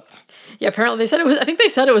shows up. Yeah, apparently they said it was, I think they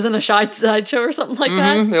said it was in a sideshow or something like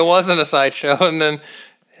that. It wasn't a sideshow, and then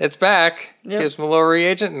it's back. Yep. Gives him a little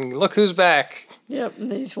reagent, and look who's back. Yep,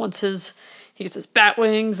 and he gets his bat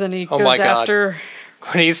wings, and he goes my God. after...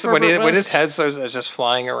 When his head is just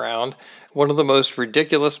flying around, one of the most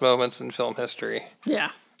ridiculous moments in film history. Yeah.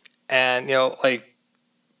 And, you know, like,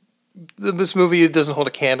 this movie doesn't hold a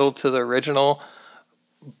candle to the original,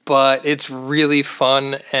 but it's really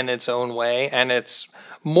fun in its own way, and it's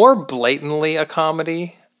more blatantly a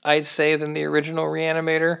comedy, I'd say, than the original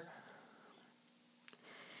Reanimator.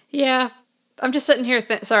 Yeah. I'm just sitting here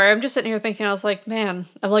thinking, I was like, man,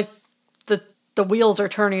 I'm like, the wheels are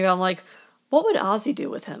turning, I'm like, what would Ozzy do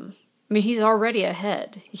with him? I mean, he's already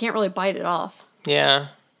ahead. He can't really bite it off. Yeah.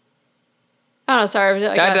 I don't know, sorry.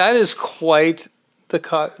 That is quite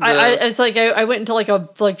it's like I went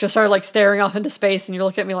into just started like staring off into space, and you're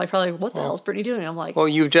looking at me like probably, what the hell is Brittany doing? I'm like, well,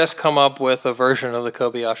 you've just come up with a version of the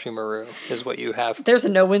Kobayashi Maru, is what you have. There's a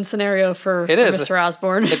no-win scenario for Mr.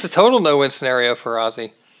 Osborne. It's a total no-win scenario for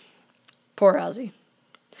Ozzy. Poor Ozzy.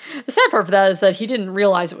 The sad part of that is that he didn't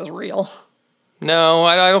realize it was real. No,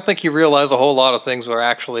 I don't think he realized a whole lot of things were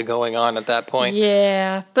actually going on at that point.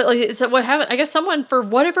 Yeah, but like, so what happened? I guess someone, for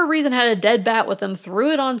whatever reason, had a dead bat with him, threw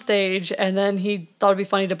it on stage, and then he thought it'd be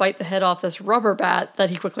funny to bite the head off this rubber bat that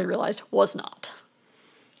he quickly realized was not.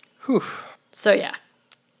 Whew. So yeah.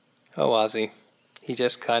 Oh, Ozzy. He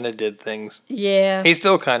just kind of did things. Yeah. He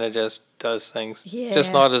still kind of just does things. Yeah.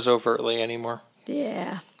 Just not as overtly anymore.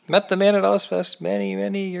 Yeah. Met the man at Ozfest many,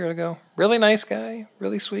 many years ago. Really nice guy.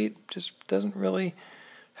 Really sweet. Just doesn't really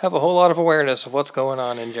have a whole lot of awareness of what's going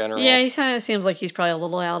on in general. Yeah, he kind of seems like he's probably a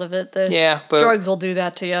little out of it. But drugs will do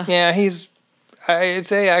that to you. Yeah, I'd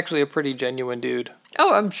say actually a pretty genuine dude.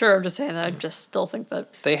 Oh, I'm sure. I'm just saying that. I just still think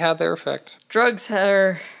that they had their effect. Drugs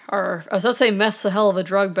are I was going to say meth's a hell of a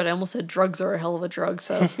drug, but I almost said drugs are a hell of a drug.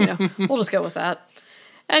 So, we'll just go with that.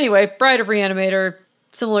 Anyway, Bride of Reanimator,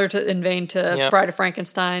 similar in vein to Bride of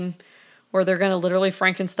Frankenstein, where they're going to literally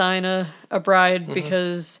Frankenstein a bride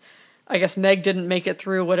because I guess Meg didn't make it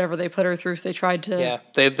through whatever they put her through, so they tried to... Yeah,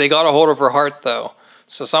 they got a hold of her heart, though.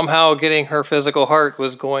 So somehow getting her physical heart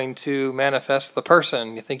was going to manifest the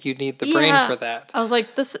person. You think you'd need the brain for that. I was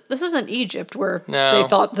like, this isn't Egypt where they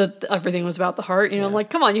thought that everything was about the heart. I'm like,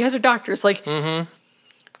 come on, you guys are doctors. Like,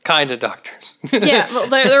 kind of doctors. Yeah, well,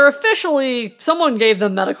 they're officially... Someone gave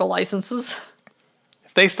them medical licenses.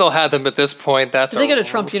 If they still had them at this point, that's... Did they go to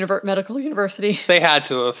Trump Medical University? They had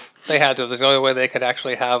to have. There's the only way they could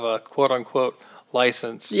actually have a quote-unquote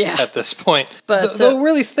license at this point. But though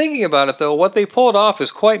really thinking about it, though, what they pulled off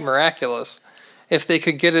is quite miraculous. If they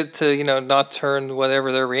could get it to, not turn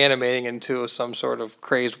whatever they're reanimating into some sort of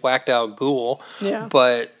crazed, whacked-out ghoul. Yeah.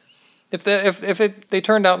 But if they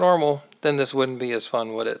turned out normal, then this wouldn't be as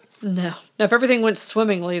fun, would it? No. Now, if everything went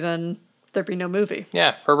swimmingly, then there'd be no movie.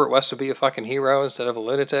 Yeah, Herbert West would be a fucking hero instead of a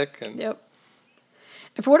lunatic. Yep.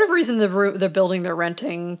 And for whatever reason, the building they're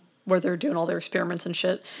renting, where they're doing all their experiments and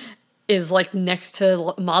shit, is like next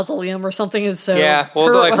to mausoleum or something. Is so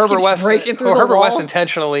Herbert West breaking through the Herbert wall. West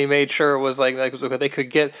intentionally made sure it was like they could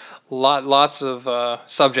get lots of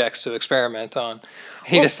subjects to experiment on.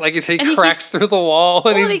 He just, like you said, he cracks through the wall,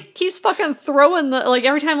 and he keeps fucking throwing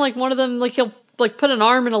every time one of them he'll put an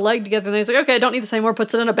arm and a leg together, and he's like, okay, I don't need this anymore,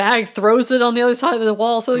 puts it in a bag, throws it on the other side of the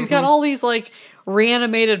wall. So he's got all these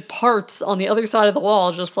reanimated parts on the other side of the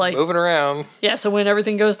wall, just moving around. Yeah, so when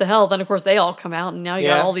everything goes to hell, then of course they all come out, and now you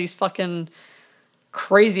got all these fucking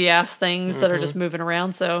crazy ass things that are just moving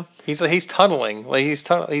around. So he's tunneling,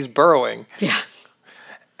 he's burrowing. Yeah.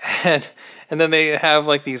 And then they have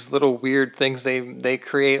these little weird things they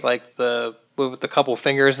create, with the couple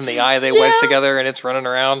fingers and the eye they wedge together, and it's running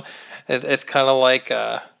around. It's kind of like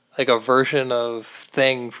a version of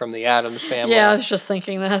Thing from the Addams Family. Yeah, I was just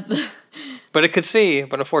thinking that. But it could see,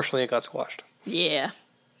 but unfortunately it got squashed. Yeah.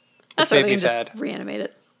 That's why they can just reanimate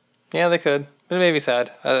it. Yeah, they could. It made me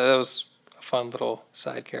sad. That was a fun little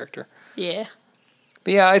side character. Yeah.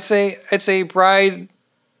 But yeah, I'd say Bride,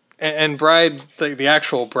 and Bride, the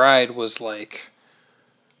actual Bride was like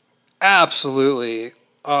absolutely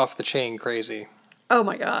off the chain crazy. Oh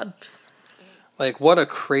my god. Like, what a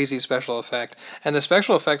crazy special effect. And the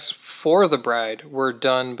special effects for The Bride were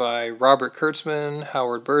done by Robert Kurtzman,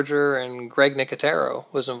 Howard Berger, and Greg Nicotero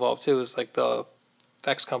was involved too. It was like the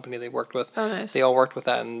effects company they worked with. Oh, nice. They all worked with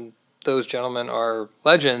that, and those gentlemen are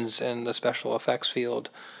legends in the special effects field.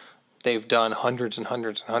 They've done hundreds and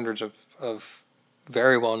hundreds and hundreds of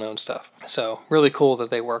very well-known stuff. So, really cool that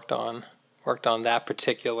they worked on that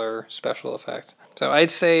particular special effect. So, I'd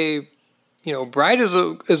say, Bride is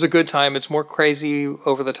a good time. It's more crazy,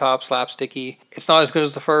 over the top, slapsticky. It's not as good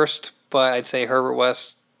as the first, but I'd say Herbert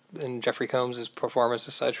West and Jeffrey Combs' performance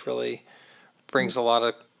as such really brings a lot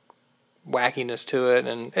of wackiness to it,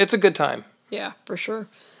 and it's a good time. Yeah, for sure.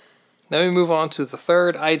 Then we move on to the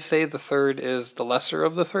third. I'd say the third is the lesser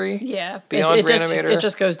of the three. Yeah, Beyond Reanimator. It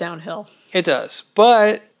just goes downhill. It does,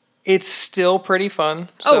 but it's still pretty fun.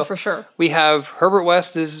 So for sure. We have Herbert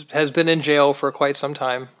West has been in jail for quite some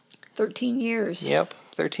time. 13 years. Yep,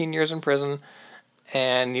 13 years in prison,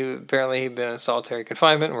 and apparently he'd been in solitary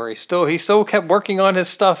confinement where he still kept working on his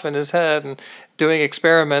stuff in his head and doing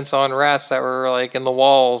experiments on rats that were like in the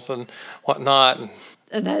walls and whatnot.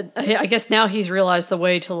 And that, I guess now he's realized the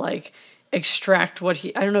way to like extract I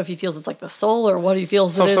don't know if he feels it's like the soul or what he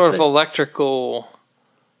feels some it is. Some sort of electrical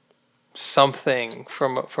something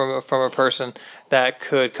from a person that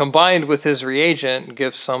could, combined with his reagent,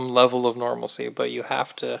 give some level of normalcy. But you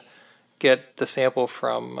have to get the sample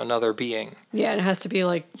from another being. Yeah, and it has to be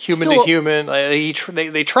like human to human. They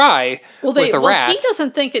try with the rat. He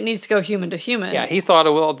doesn't think it needs to go human to human. Yeah, he thought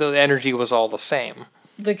the energy was all the same.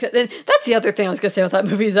 That's the other thing I was going to say about that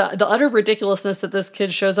movie is the utter ridiculousness that this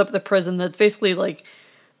kid shows up at the prison that's basically like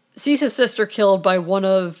sees his sister killed by one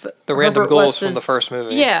of the random ghouls from the first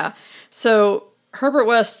movie. Yeah. So Herbert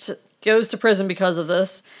West goes to prison because of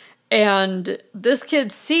this, and this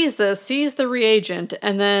kid sees the reagent,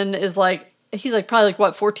 and then is like, he's like probably like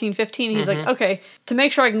what, 14, 15? He's like, okay, to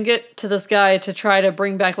make sure I can get to this guy to try to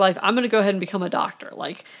bring back life, I'm going to go ahead and become a doctor.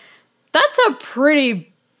 Like, that's a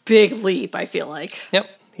pretty big leap, I feel like. Yep.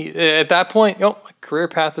 At that point, my career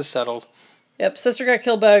path is settled. Yep, sister got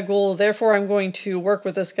killed by a ghoul, therefore I'm going to work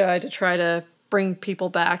with this guy to try to bring people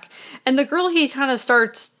back. And the girl he kind of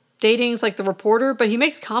starts dating is like the reporter, but he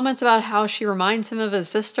makes comments about how she reminds him of his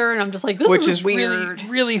sister, and I'm just like, this is weird.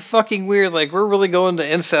 Really, really fucking weird. Like, we're really going to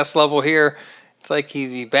incest level here. It's like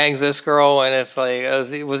he bangs this girl, and it's like,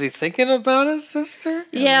 was he thinking about his sister?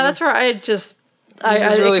 Yeah, that's where I just... It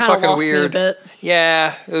was really fucking weird. Me a bit.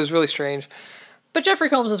 Yeah, it was really strange. But Jeffrey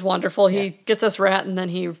Combs is wonderful. He gets this rat, and then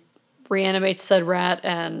he reanimates said rat,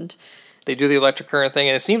 and... They do the electric current thing,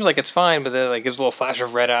 and it seems like it's fine, but then like gives a little flash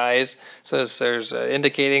of red eyes. So there's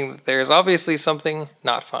indicating that there's obviously something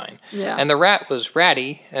not fine. Yeah. And the rat was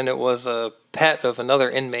Ratty, and it was a pet of another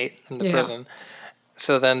inmate in the prison.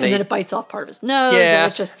 So then and then it bites off part of his nose, and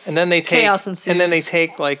it's just and then they take, chaos ensues. And then they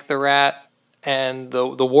take like the rat and the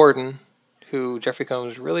warden, who Jeffrey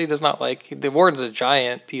Combs really does not like. The warden's a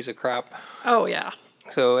giant piece of crap. Oh, yeah.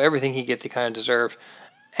 So everything he gets, he kind of deserved.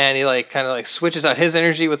 And he kind of switches out his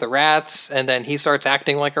energy with the rats, and then he starts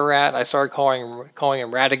acting like a rat. I started calling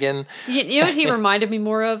him Ratigan. You know what he reminded me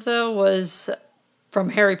more of, though, was from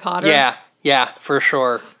Harry Potter. Yeah, for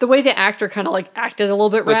sure. The way the actor kind of acted a little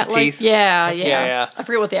bit with rat-like. The teeth. Yeah. I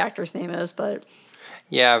forget what the actor's name is, but...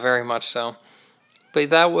 Yeah, very much so.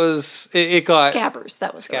 But that was... It got... Scabbers,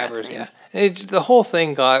 that was Scabbers, yeah. The whole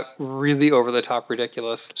thing got really over-the-top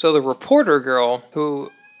ridiculous. So the reporter girl,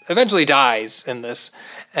 who eventually dies in this,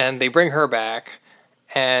 and they bring her back,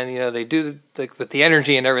 and, they do, with the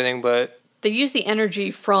energy and everything, but... They use the energy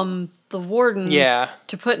from the warden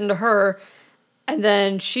to put into her, and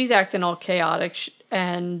then she's acting all chaotic,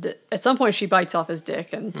 and at some point she bites off his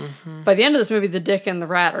dick, and by the end of this movie, the dick and the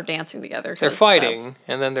rat are dancing together. They're fighting,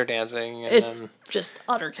 and then they're dancing. And it's just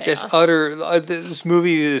utter chaos. This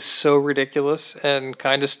movie is so ridiculous and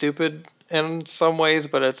kind of stupid in some ways,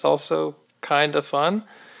 but it's also kind of fun.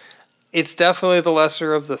 It's definitely the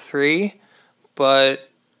lesser of the three, but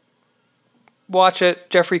watch it.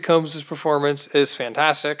 Jeffrey Combs' performance is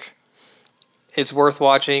fantastic. It's worth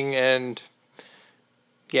watching, and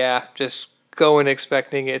just go in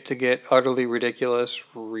expecting it to get utterly ridiculous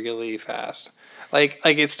really fast. Like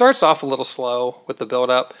it starts off a little slow with the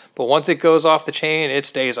build-up, but once it goes off the chain, it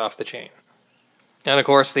stays off the chain. And of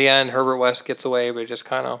course, the end, Herbert West gets away, but just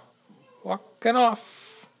kind of walking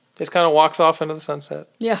off. Just kind of walks off into the sunset.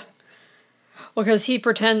 Yeah. Well, because he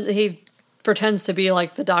pretends to be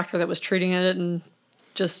like the doctor that was treating it and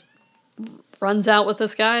just runs out with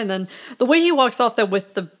this guy. And then the way he walks off that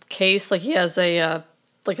with the case, like he has a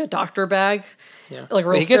like a doctor bag. Yeah. Like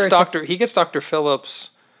he gets Dr.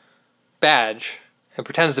 Phillips' badge and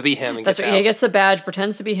pretends to be him and That's gets right. out. He gets the badge,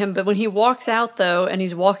 pretends to be him, but when he walks out though, and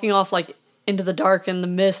he's walking off like into the dark and the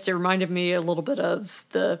mist, it reminded me a little bit of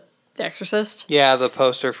the Exorcist. Yeah, the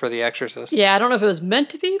poster for The Exorcist. Yeah, I don't know if it was meant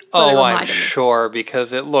to be. But Oh, it I'm reminded me. sure,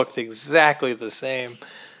 because it looked exactly the same,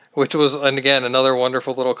 which was, and again, another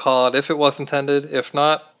wonderful little call out if it was intended. If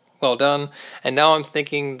not, well done. And now I'm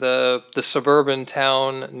thinking the suburban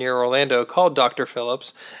town near Orlando called Dr.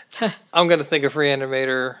 Phillips. I'm going to think of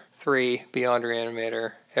Reanimator 3, Beyond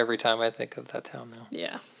Reanimator, every time I think of that town now.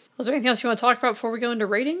 Yeah. Was there anything else you want to talk about before we go into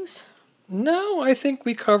ratings? No, I think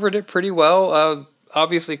we covered it pretty well.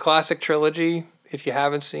 Obviously, classic trilogy. If you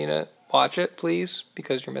haven't seen it, watch it, please,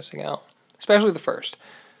 because you're missing out. Especially the first.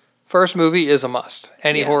 First movie is a must.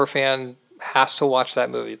 Any horror fan has to watch that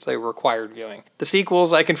movie. It's a required viewing. The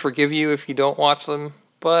sequels, I can forgive you if you don't watch them,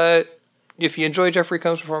 but if you enjoy Jeffrey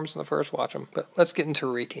Combs' performance in the first, watch them. But let's get into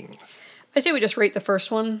ratings. I say we just rate the first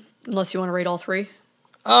one, unless you want to rate all three.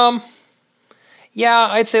 Yeah,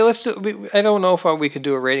 I'd say let's do. I don't know if we could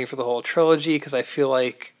do a rating for the whole trilogy because I feel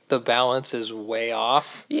like the balance is way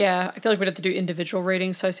off. Yeah, I feel like we'd have to do individual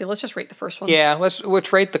ratings, so I say let's just rate the first one. Yeah,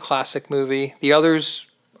 let's rate the classic movie. The others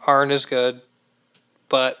aren't as good,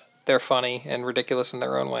 but they're funny and ridiculous in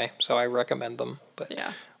their own way, so I recommend them. But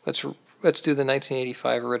yeah, let's do the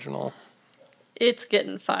 1985 original. It's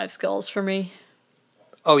getting 5 skulls for me.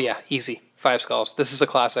 Oh yeah, easy. 5 skulls. This is a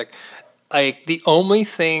classic. Like the only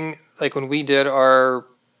thing, like when we did our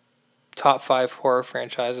top 5 horror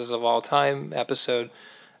franchises of all time episode,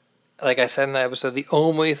 like I said in that episode, the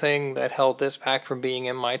only thing that held this back from being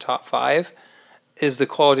in my top 5 is the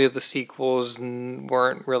quality of the sequels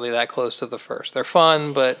weren't really that close to the first. They're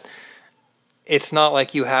fun, but it's not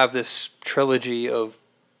like you have this trilogy of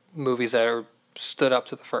movies that are stood up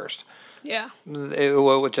to the first. Yeah.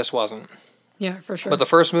 It just wasn't. Yeah, for sure. But the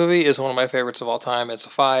first movie is one of my favorites of all time. It's a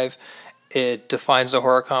 5. It defines the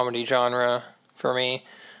horror comedy genre for me.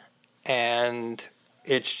 And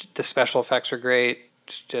the special effects are great.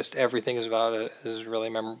 It's just everything about it is really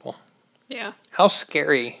memorable. Yeah. How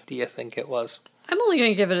scary do you think it was? I'm only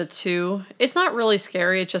going to give it a 2. It's not really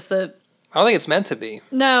scary. It's just that... I don't think it's meant to be.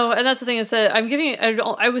 No, and that's the thing is that I'm giving it...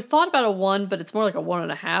 I was thought about a 1, but it's more like a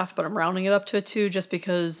 1.5, but I'm rounding it up to a 2 just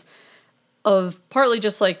because of partly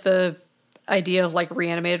just like the idea of like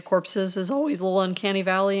reanimated corpses is always a little uncanny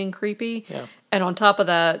valley and creepy. Yeah. And on top of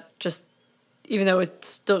that, just even though it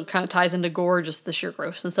still kind of ties into gore, just the sheer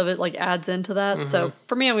grossness of it like adds into that. Mm-hmm. So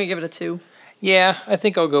for me, I'm going to give it a 2. Yeah, I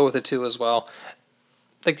think I'll go with a 2 as well.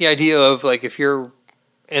 Like the idea of like if you're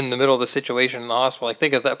in the middle of the situation in the hospital, like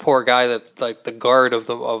think of that poor guy that's like the guard of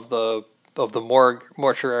the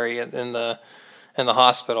mortuary in the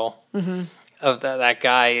hospital. Mm-hmm. Of that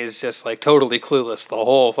guy is just like totally clueless the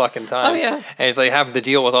whole fucking time. Oh yeah, and he's like having to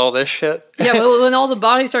deal with all this shit. Yeah, but when all the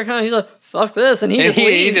bodies start coming, he's like, "Fuck this," and he just leaves.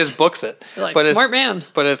 He just books it. Like, but smart man.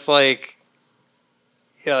 But it's like,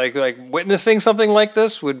 yeah, like witnessing something like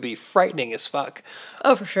this would be frightening as fuck.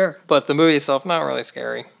 Oh, for sure. But the movie itself, not really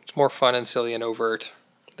scary. It's more fun and silly and overt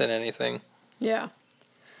than anything. Yeah.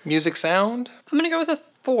 Music sound? I'm gonna go with a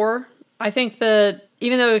 4. I think that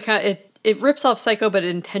even though it rips off Psycho, but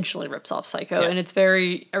it intentionally rips off Psycho, and it's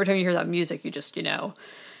very every time you hear that music, you just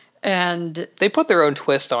and they put their own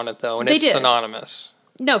twist on it though, and it's synonymous.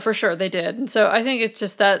 No, for sure they did, and so I think it's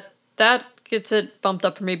just that gets it bumped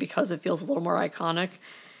up for me because it feels a little more iconic,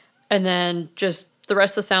 and then just the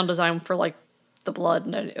rest of the sound design for like the blood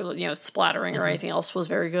and splattering or anything else was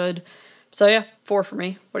very good. So yeah, 4 for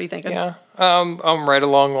me. What are you thinking? Yeah, I'm right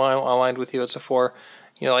aligned with you. It's a 4.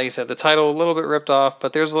 Like you said, the title a little bit ripped off,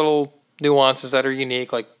 but there's little nuances that are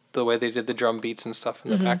unique, like the way they did the drum beats and stuff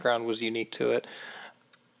in the background was unique to it.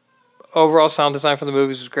 Overall sound design for the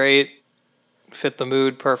movies was great. Fit the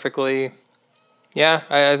mood perfectly. Yeah,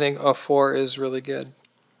 I think a 4 is really good.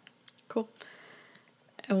 Cool.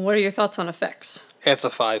 And what are your thoughts on effects? It's a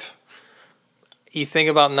 5. You think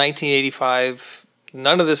about 1985,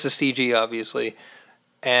 none of this is CG, obviously.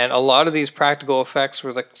 And a lot of these practical effects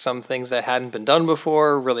were like some things that hadn't been done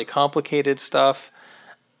before, really complicated stuff.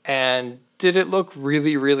 And did it look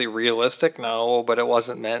really, really realistic? No, but it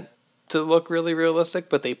wasn't meant to look really realistic.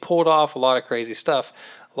 But they pulled off a lot of crazy stuff,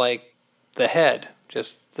 like the head,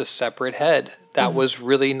 just the separate head. That was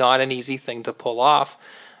really not an easy thing to pull off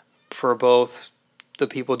for both the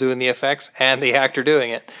people doing the effects and the actor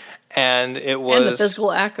doing it. And it was... And the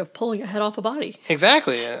physical act of pulling a head off a body.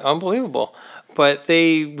 Exactly. Unbelievable. But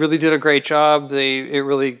they really did a great job. It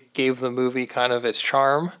really gave the movie kind of its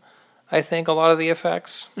charm, I think, a lot of the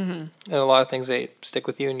effects. And a lot of things they stick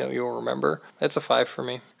with you and you'll remember. It's a 5 for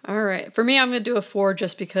me. All right. For me, I'm going to do a 4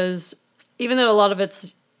 just because even though a lot of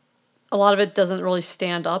it doesn't really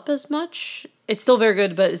stand up as much, it's still very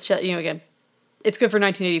good, but it's just, again, it's good for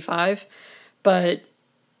 1985, but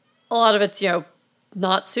a lot of it's,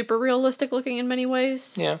 not super realistic looking in many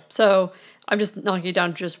ways. Yeah. So I'm just knocking it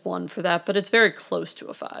down to just 1 for that, but it's very close to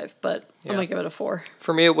a 5, but I'm going to give it a 4.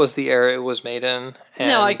 For me, it was the era it was made in. And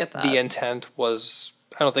no, I get that. The intent was,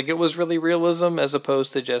 I don't think it was really realism as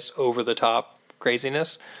opposed to just over-the-top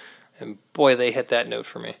craziness. And boy, they hit that note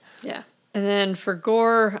for me. Yeah. And then for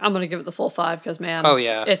gore, I'm going to give it the full 5 because, man, oh,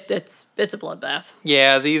 yeah. It's a bloodbath.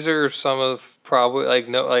 Yeah, these are some of probably,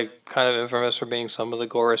 kind of infamous for being some of the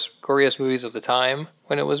goriest movies of the time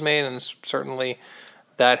when it was made, and certainly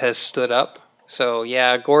that has stood up. So,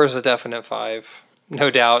 yeah, gore is a definite 5. No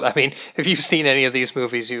doubt. I mean, if you've seen any of these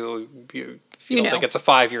movies, if you don't think it's a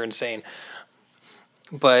 5, you're insane.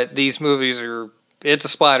 But these movies it's a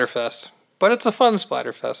splatterfest. But it's a fun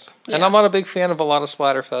splatterfest. Yeah. And I'm not a big fan of a lot of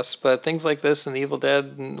splatterfests, but things like this and Evil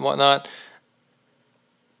Dead and whatnot,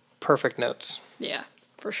 perfect notes. Yeah,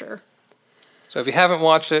 for sure. So if you haven't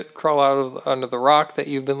watched it, crawl out under the rock that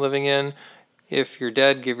you've been living in. If you're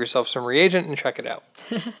dead, give yourself some reagent and check it out.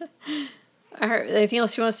 All right. Anything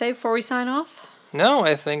else you want to say before we sign off? No,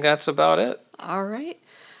 I think that's about it. All right.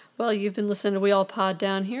 Well, you've been listening to We All Pod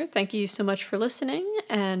Down Here. Thank you so much for listening.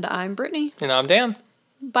 And I'm Brittany. And I'm Dan.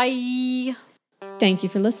 Bye. Thank you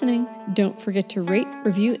for listening. Don't forget to rate,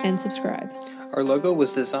 review, and subscribe. Our logo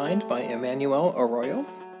was designed by Emmanuel Arroyo.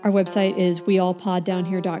 Our website is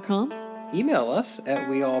weallpoddownhere.com. Email us at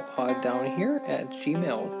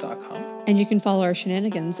weallpoddownhere@gmail.com. And you can follow our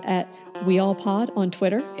shenanigans at weallpod on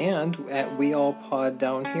Twitter. And at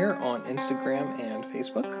weallpoddownhere on Instagram and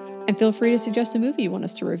Facebook. And feel free to suggest a movie you want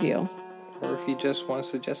us to review. Or if you just want to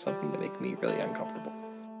suggest something to make me really uncomfortable.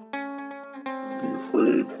 Be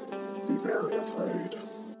afraid. Be very afraid.